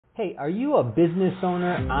Hey, are you a business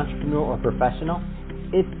owner, entrepreneur, or professional?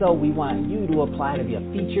 If so, we want you to apply to be a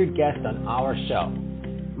featured guest on our show.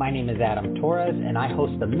 My name is Adam Torres, and I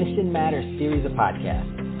host the Mission Matters series of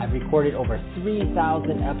podcasts. I've recorded over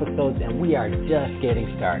 3,000 episodes, and we are just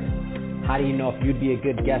getting started. How do you know if you'd be a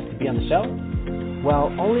good guest to be on the show?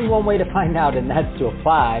 Well, only one way to find out, and that's to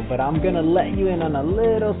apply, but I'm going to let you in on a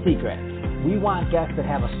little secret. We want guests that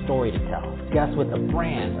have a story to tell, guests with a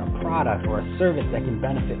brand, a product, or a service that can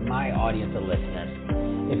benefit my audience of listeners.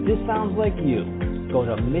 If this sounds like you, go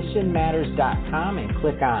to missionmatters.com and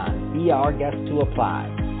click on Be Our Guest to apply.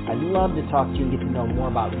 I'd love to talk to you and get to know more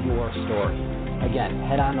about your story. Again,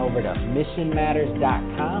 head on over to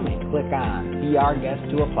missionmatters.com and click on Be Our Guest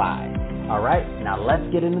to apply. All right, now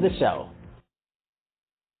let's get into the show.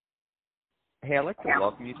 Hey, I'd like to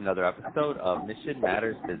welcome you to another episode of Mission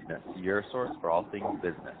Matters Business, your source for all things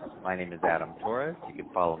business. My name is Adam Torres. You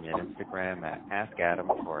can follow me on Instagram at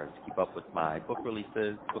AskAdamTorres. Keep up with my book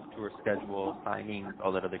releases, book tour schedule, signings,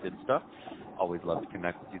 all that other good stuff. Always love to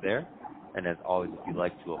connect with you there. And as always, if you'd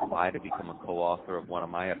like to apply to become a co-author of one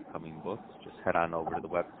of my upcoming books, just head on over to the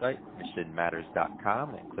website,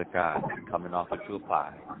 missionmatters.com, and click on Become an Author to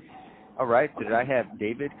apply. All right, today I have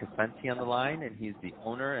David Cassenti on the line, and he's the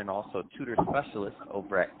owner and also Tutor Specialist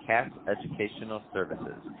over at CAS Educational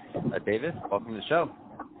Services. David, welcome to the show.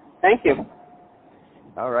 Thank you.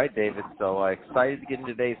 All right, David, so excited to get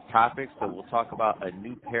into today's topic. So we'll talk about a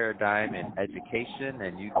new paradigm in education,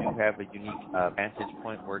 and you do have a unique vantage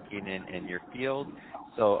point working in your field.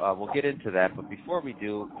 So we'll get into that. But before we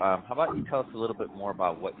do, how about you tell us a little bit more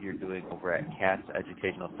about what you're doing over at CAS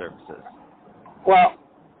Educational Services? Well,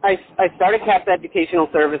 I started CAS Educational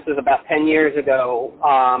Services about 10 years ago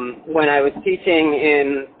when I was teaching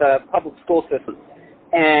in the public school system.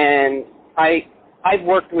 And I've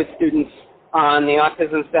worked with students on the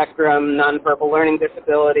autism spectrum, nonverbal learning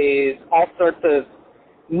disabilities, all sorts of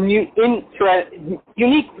unique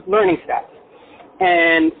learning styles.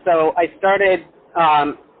 And so I started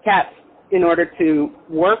CAS in order to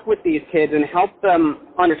work with these kids and help them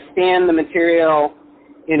understand the material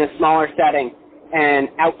in a smaller setting and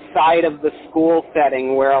outside of the school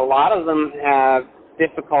setting, where a lot of them have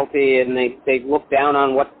difficulty and they look down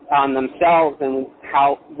on themselves and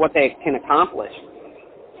what they can accomplish.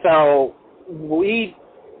 So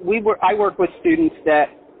I work with students that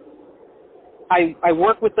I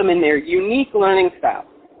work with them in their unique learning style.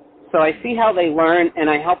 So I see how they learn and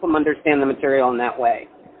I help them understand the material in that way.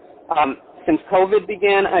 Since COVID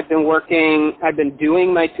began, I've been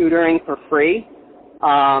doing my tutoring for free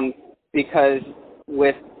because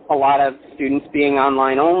with a lot of students being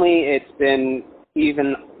online only, it's been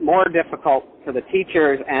even more difficult for the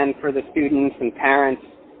teachers and for the students and parents.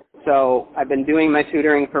 So I've been doing my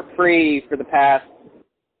tutoring for free for the past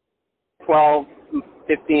 12,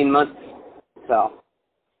 15 months. So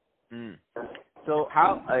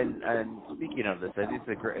how, and speaking of this, I think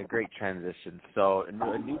it's a great transition. So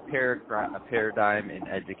a new paradigm in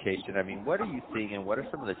education. I mean, what are you seeing and what are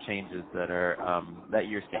some of the changes that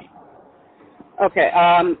you're seeing? Okay,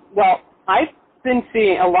 well, I've been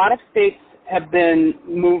seeing a lot of states have been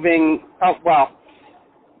moving, about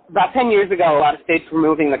 10 years ago, a lot of states were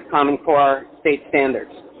moving the Common Core state standards.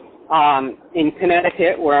 In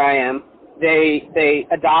Connecticut, where I am, they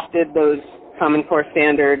adopted those Common Core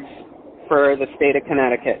standards for the state of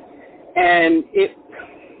Connecticut. And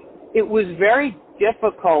it was very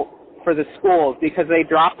difficult for the schools because they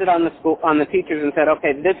dropped it on the teachers and said,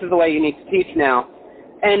 okay, this is the way you need to teach now.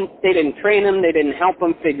 And they didn't train them, they didn't help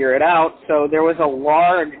them figure it out, so there was a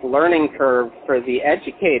large learning curve for the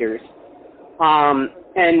educators.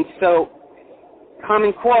 And so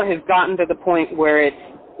Common Core has gotten to the point where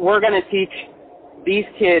we're going to teach these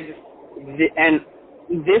kids and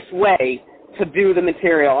this way to do the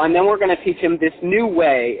material, and then we're going to teach them this new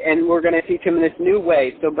way, and we're going to teach them this new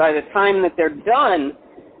way. So by the time that they're done,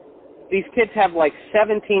 these kids have like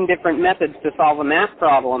 17 different methods to solve a math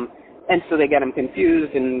problem. And so they get them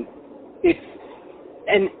confused, and it's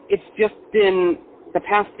just been the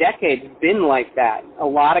past decade been like that. A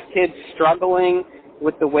lot of kids struggling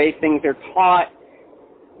with the way things are taught,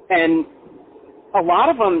 and a lot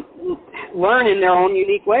of them learn in their own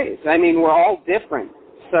unique ways. I mean, we're all different.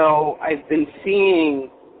 So I've been seeing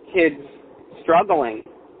kids struggling,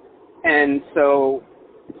 and so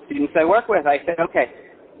students I work with, I said, okay,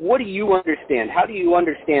 what do you understand? How do you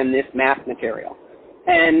understand this math material?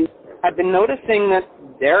 And I've been noticing that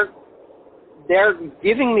they're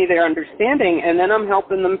giving me their understanding, and then I'm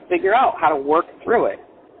helping them figure out how to work through it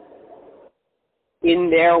in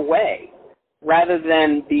their way, rather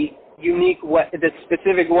than the unique way, the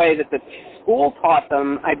specific way that the school taught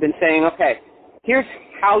them. I've been saying, okay, here's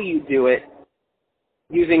how you do it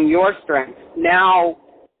using your strengths. Now,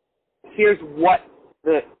 here's what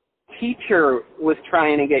the teacher was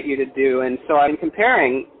trying to get you to do. And so I'm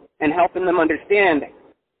comparing and helping them understand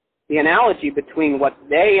the analogy between what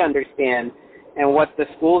they understand and what the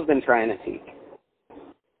school's been trying to teach.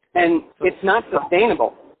 And it's not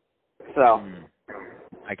sustainable. So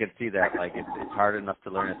I could see that. Like it's hard enough to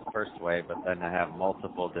learn it the first way, but then to have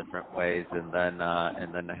multiple different ways, and then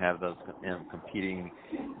to have those competing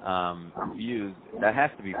views, that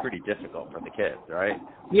has to be pretty difficult for the kids, right?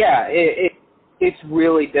 Yeah, it's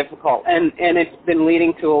really difficult, and it's been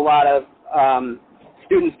leading to a lot of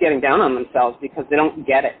students getting down on themselves because they don't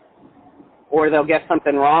get it, or they'll get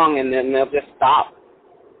something wrong and then they'll just stop.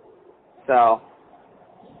 So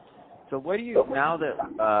what do you, now that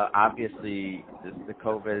obviously the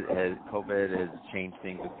COVID has changed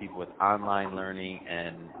things with people with online learning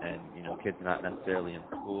and kids not necessarily in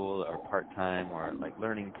school or part-time or like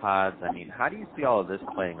learning pods, I mean, how do you see all of this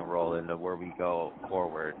playing a role into where we go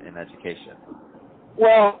forward in education?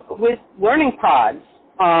 Well, with learning pods,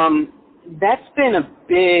 that's been a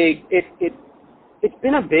big, it's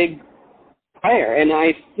been a big player, and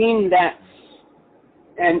I've seen that,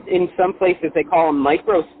 and in some places they call them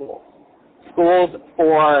micro schools. Schools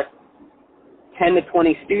for 10 to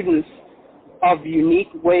 20 students of unique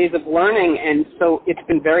ways of learning, and so it's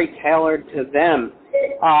been very tailored to them.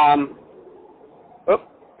 Are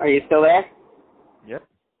you still there? Yep.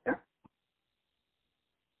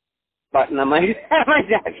 Button on my my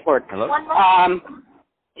dashboard. Hello? Are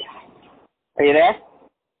you there?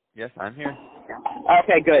 Yes, I'm here.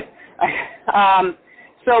 Okay, good.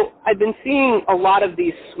 So I've been seeing a lot of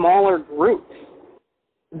these smaller groups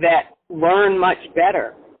that learn much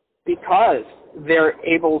better because they're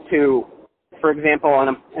able to, for example,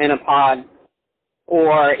 in a pod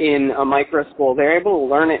or in a micro school, they're able to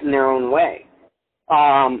learn it in their own way.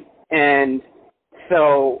 And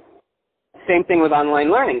so same thing with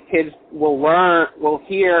online learning. Kids will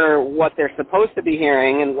hear what they're supposed to be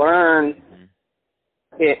hearing and learn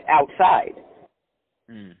it outside.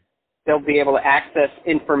 They'll be able to access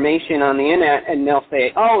information on the internet, and they'll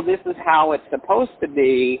say, oh, this is how it's supposed to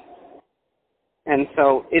be. And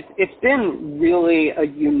so it's been really a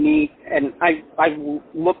unique, and I've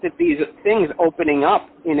looked at these things opening up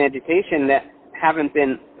in education that haven't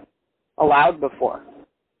been allowed before.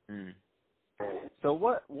 So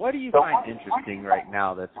what do you find interesting right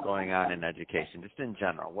now that's going on in education, just in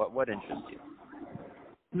general? What interests you?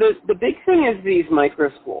 The big thing is these micro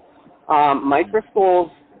schools. Micro schools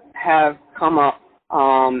have come up,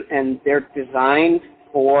 and they're designed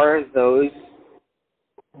for those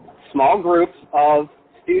small groups of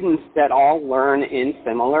students that all learn in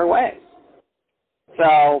similar ways.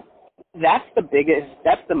 So that's the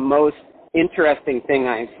most interesting thing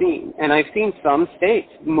I've seen. And I've seen some states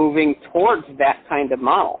moving towards that kind of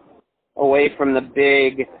model, away from the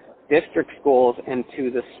big district schools and to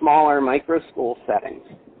the smaller micro school settings.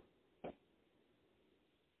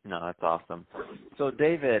 No, that's awesome. So,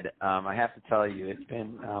 David, I have to tell you, it's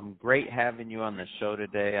been great having you on the show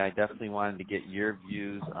today. I definitely wanted to get your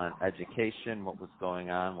views on education, what was going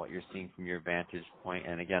on, what you're seeing from your vantage point,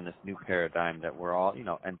 and again, this new paradigm that we're all,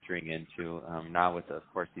 entering into now with, of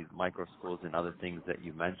course, these micro schools and other things that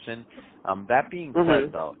you mentioned. That being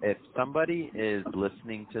said, though, if somebody is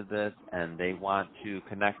listening to this and they want to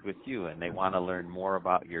connect with you and they want to learn more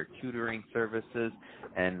about your tutoring services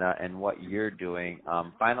and what you're doing,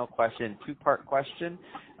 final question, two-part question.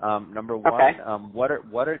 Number one, what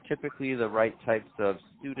are typically the right types of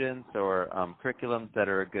students or curriculums that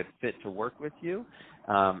are a good fit to work with you?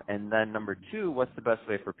 And then number two, what's the best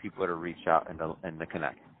way for people to reach out and to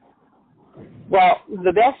connect? Well,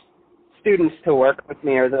 the best students to work with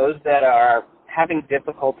me are those that are having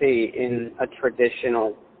difficulty in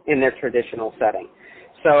their traditional setting.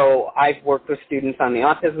 So I've worked with students on the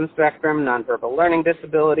autism spectrum, nonverbal learning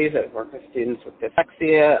disabilities. I've worked with students with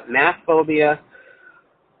dyslexia, math phobia,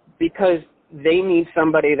 because they need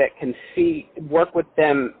somebody that can work with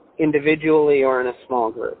them individually or in a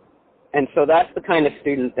small group. And so that's the kind of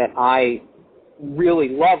student that I really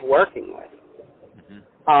love working with.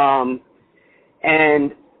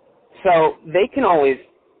 And so they can always,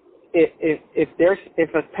 if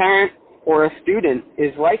a parent or a student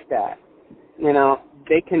is like that,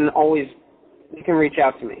 they can reach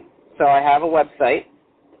out to me. So I have a website.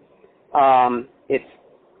 It's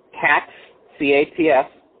CATS, C-A-T-S,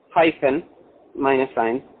 -inc.com.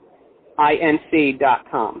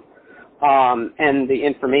 And the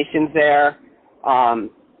information's there.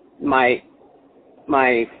 My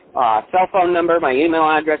cell phone number, my email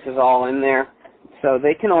address is all in there. So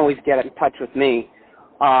they can always get in touch with me.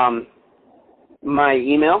 My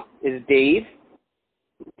email is Dave,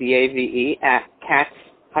 D-A-V-E, at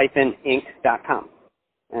cats-inc.com.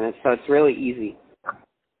 And so it's really easy.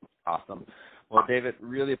 Awesome. Well, David,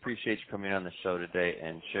 really appreciate you coming on the show today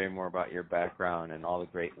and sharing more about your background and all the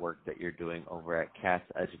great work that you're doing over at CATS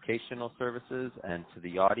Educational Services. And to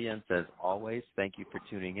the audience, as always, thank you for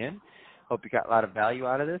tuning in. Hope you got a lot of value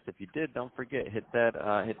out of this. If you did, don't forget, hit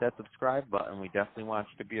that subscribe button. We definitely want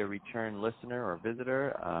you to be a return listener or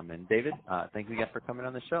visitor. And David, thank you again for coming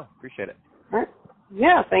on the show. Appreciate it. All right.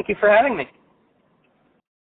 Yeah, thank you for having me.